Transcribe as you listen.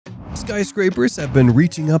Skyscrapers have been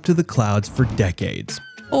reaching up to the clouds for decades,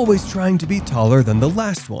 always trying to be taller than the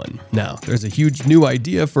last one. Now, there's a huge new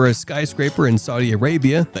idea for a skyscraper in Saudi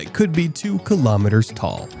Arabia that could be 2 kilometers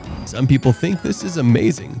tall. Some people think this is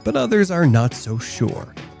amazing, but others are not so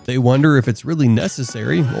sure. They wonder if it's really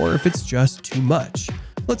necessary or if it's just too much.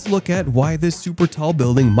 Let's look at why this super tall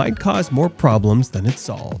building might cause more problems than it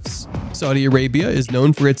solves. Saudi Arabia is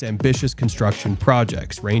known for its ambitious construction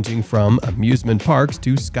projects, ranging from amusement parks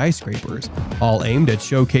to skyscrapers, all aimed at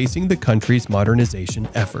showcasing the country's modernization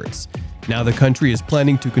efforts. Now the country is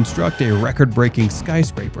planning to construct a record-breaking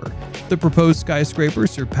skyscraper. The proposed skyscraper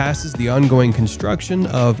surpasses the ongoing construction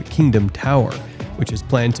of Kingdom Tower, which is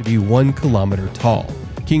planned to be 1 kilometer tall.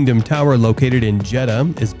 Kingdom Tower, located in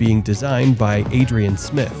Jeddah, is being designed by Adrian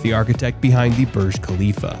Smith, the architect behind the Burj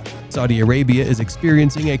Khalifa. Saudi Arabia is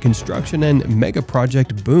experiencing a construction and mega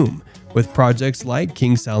project boom, with projects like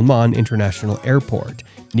King Salman International Airport,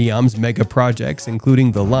 NEOM's mega projects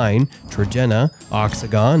including The Line, Trojena,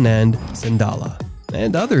 Oxagon, and Sindalah,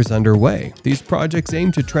 and others underway. These projects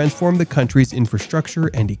aim to transform the country's infrastructure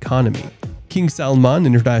and economy. King Salman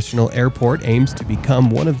International Airport aims to become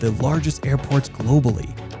one of the largest airports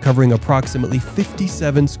globally, covering approximately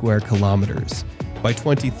 57 square kilometers. By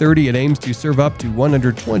 2030, it aims to serve up to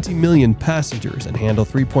 120 million passengers and handle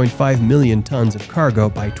 3.5 million tons of cargo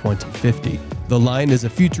by 2050. The Line is a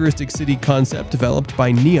futuristic city concept developed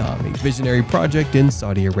by NEOM, a visionary project in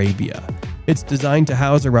Saudi Arabia. It's designed to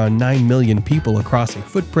house around 9 million people across a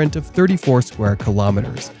footprint of 34 square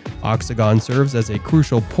kilometers. Oxagon serves as a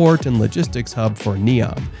crucial port and logistics hub for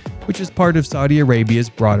NEOM, which is part of Saudi Arabia's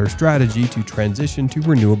broader strategy to transition to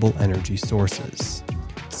renewable energy sources.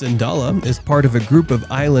 Sindalah is part of a group of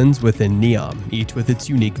islands within NEOM, each with its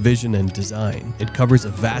unique vision and design. It covers a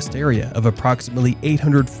vast area of approximately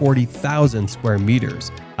 840,000 square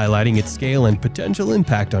meters, highlighting its scale and potential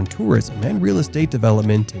impact on tourism and real estate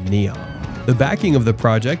development in NEOM. The backing of the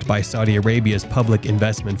project by Saudi Arabia's Public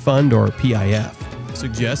Investment Fund, or PIF,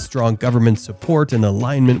 suggests strong government support and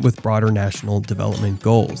alignment with broader national development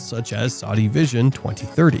goals, such as Saudi Vision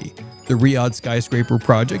 2030. The Riyadh skyscraper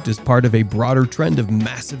project is part of a broader trend of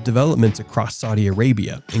massive developments across Saudi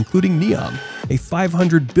Arabia, including NEOM, a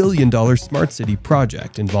 $500 billion smart city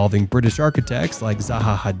project involving British architects like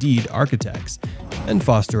Zaha Hadid Architects and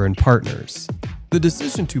Foster & Partners. The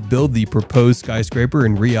decision to build the proposed skyscraper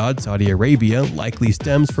in Riyadh, Saudi Arabia, likely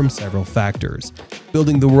stems from several factors.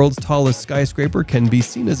 Building the world's tallest skyscraper can be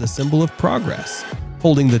seen as a symbol of progress.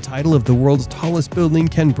 Holding the title of the world's tallest building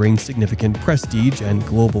can bring significant prestige and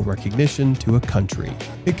global recognition to a country.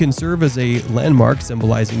 It can serve as a landmark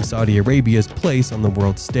symbolizing Saudi Arabia's place on the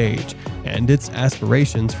world stage and its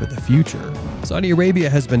aspirations for the future. Saudi Arabia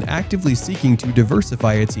has been actively seeking to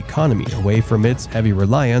diversify its economy away from its heavy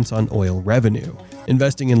reliance on oil revenue.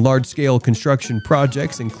 Investing in large-scale construction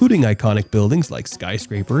projects, including iconic buildings like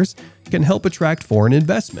skyscrapers, can help attract foreign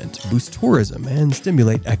investment, boost tourism, and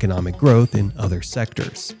stimulate economic growth in other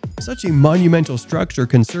sectors. Such a monumental structure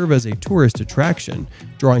can serve as a tourist attraction,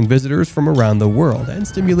 drawing visitors from around the world and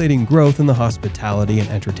stimulating growth in the hospitality and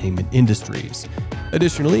entertainment industries.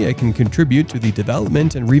 Additionally, it can contribute to the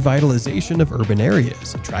development and revitalization of urban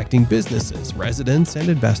areas, attracting businesses, residents, and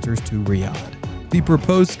investors to Riyadh. The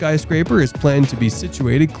proposed skyscraper is planned to be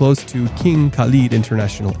situated close to King Khalid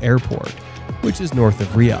International Airport, which is north of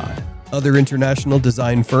Riyadh. Other international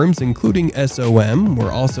design firms, including SOM,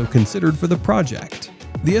 were also considered for the project.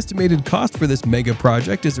 The estimated cost for this mega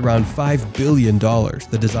project is around $5 billion.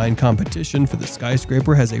 The design competition for the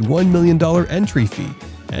skyscraper has a $1 million entry fee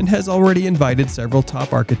and has already invited several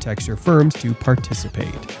top architecture firms to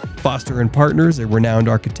participate. Foster & Partners, a renowned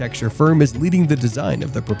architecture firm, is leading the design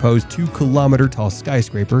of the proposed 2-kilometer tall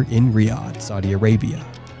skyscraper in Riyadh, Saudi Arabia.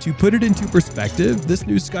 To put it into perspective, this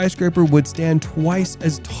new skyscraper would stand twice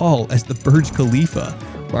as tall as the Burj Khalifa,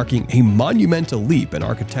 marking a monumental leap in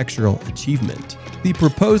architectural achievement. The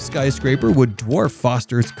proposed skyscraper would dwarf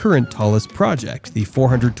Foster's current tallest project, the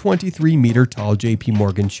 423-meter tall JP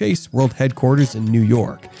Morgan Chase World Headquarters in New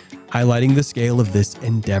York, highlighting the scale of this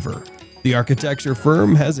endeavor. The architecture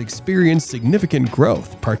firm has experienced significant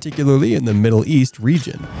growth, particularly in the Middle East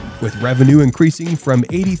region, with revenue increasing from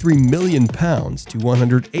 £83 million to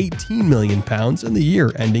 £118 million in the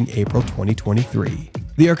year ending April 2023.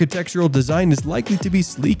 The architectural design is likely to be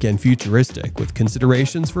sleek and futuristic, with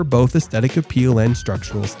considerations for both aesthetic appeal and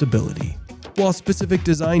structural stability. While specific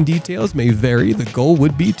design details may vary, the goal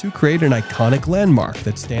would be to create an iconic landmark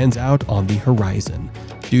that stands out on the horizon.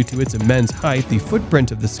 Due to its immense height, the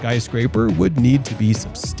footprint of the skyscraper would need to be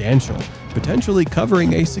substantial, potentially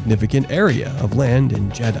covering a significant area of land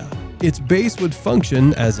in Jeddah. Its base would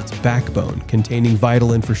function as its backbone, containing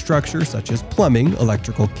vital infrastructure such as plumbing,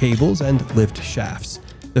 electrical cables, and lift shafts.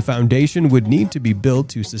 The foundation would need to be built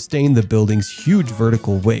to sustain the building's huge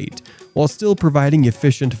vertical weight, while still providing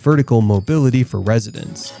efficient vertical mobility for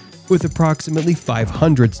residents. With approximately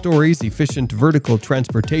 500 stories, efficient vertical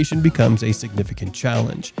transportation becomes a significant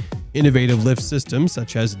challenge. Innovative lift systems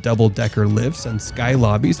such as double-decker lifts and sky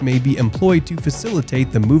lobbies may be employed to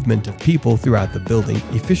facilitate the movement of people throughout the building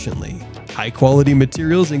efficiently. High-quality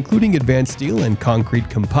materials, including advanced steel and concrete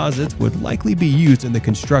composites, would likely be used in the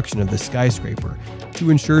construction of the skyscraper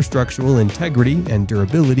to ensure structural integrity and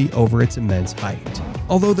durability over its immense height.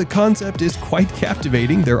 Although the concept is quite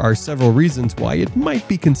captivating, there are several reasons why it might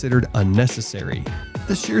be considered unnecessary.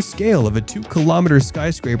 The sheer scale of a 2-kilometer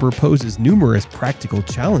skyscraper poses numerous practical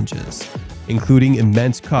challenges, including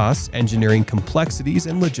immense costs, engineering complexities,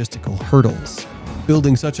 and logistical hurdles.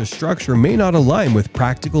 Building such a structure may not align with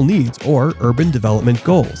practical needs or urban development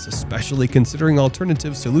goals, especially considering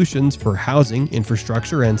alternative solutions for housing,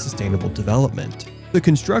 infrastructure, and sustainable development. The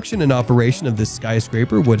construction and operation of this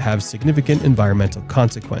skyscraper would have significant environmental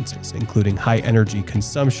consequences, including high energy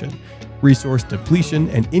consumption, resource depletion,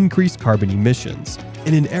 and increased carbon emissions.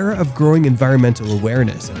 In an era of growing environmental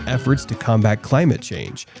awareness and efforts to combat climate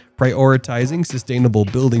change, prioritizing sustainable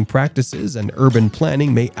building practices and urban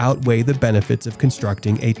planning may outweigh the benefits of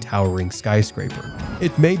constructing a towering skyscraper.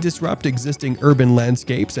 It may disrupt existing urban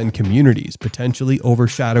landscapes and communities, potentially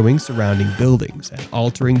overshadowing surrounding buildings and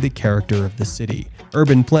altering the character of the city.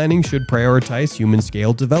 Urban planning should prioritize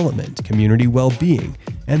human-scale development, community well-being,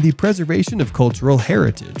 and the preservation of cultural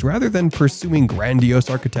heritage rather than pursuing grandiose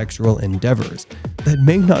architectural endeavors that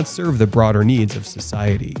may not serve the broader needs of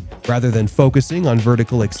society. Rather than focusing on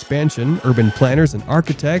vertical expansion, urban planners and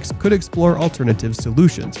architects could explore alternative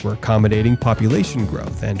solutions for accommodating population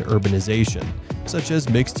growth and urbanization, such as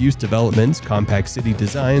mixed-use developments, compact city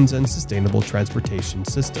designs, and sustainable transportation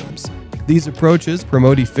systems. These approaches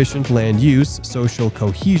promote efficient land use, social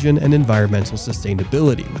cohesion, and environmental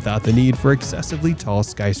sustainability without the need for excessively tall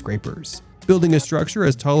skyscrapers. Building a structure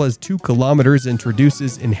as tall as 2 kilometers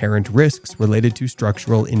introduces inherent risks related to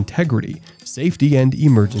structural integrity, safety, and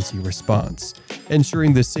emergency response.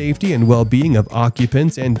 Ensuring the safety and well-being of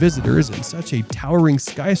occupants and visitors in such a towering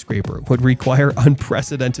skyscraper would require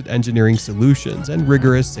unprecedented engineering solutions and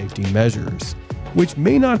rigorous safety measures, which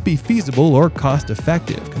may not be feasible or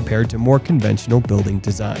cost-effective compared to more conventional building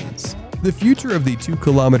designs. The future of the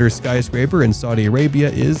 2-kilometer skyscraper in Saudi Arabia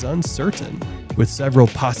is uncertain, with several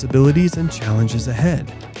possibilities and challenges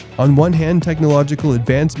ahead. On one hand, technological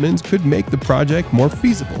advancements could make the project more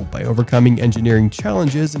feasible by overcoming engineering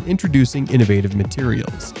challenges and introducing innovative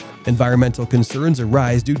materials. Environmental concerns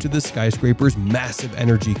arise due to the skyscraper's massive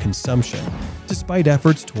energy consumption, despite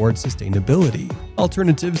efforts towards sustainability.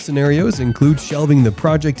 Alternative scenarios include shelving the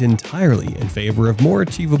project entirely in favor of more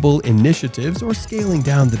achievable initiatives or scaling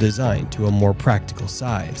down the design to a more practical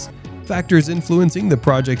size. Factors influencing the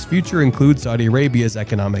project's future include Saudi Arabia's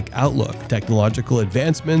economic outlook, technological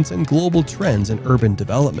advancements, and global trends in urban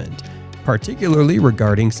development, particularly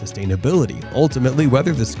regarding sustainability. Ultimately,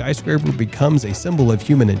 whether the skyscraper becomes a symbol of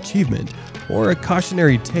human achievement or a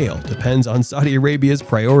cautionary tale depends on Saudi Arabia's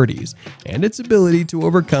priorities and its ability to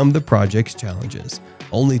overcome the project's challenges.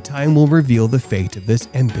 Only time will reveal the fate of this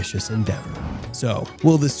ambitious endeavor. So,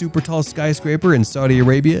 will the super tall skyscraper in Saudi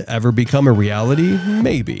Arabia ever become a reality?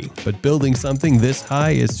 Maybe, but building something this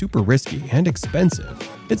high is super risky and expensive.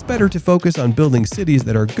 It's better to focus on building cities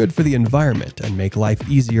that are good for the environment and make life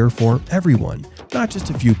easier for everyone, not just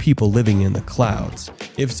a few people living in the clouds.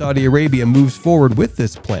 If Saudi Arabia moves forward with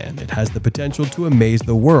this plan, it has the potential to amaze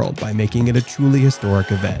the world by making it a truly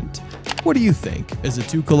historic event. What do you think? Is a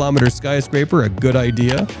 2-kilometer skyscraper a good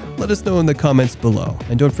idea? Let us know in the comments below,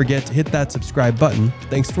 and don't forget to hit that subscribe button.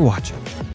 Thanks for watching.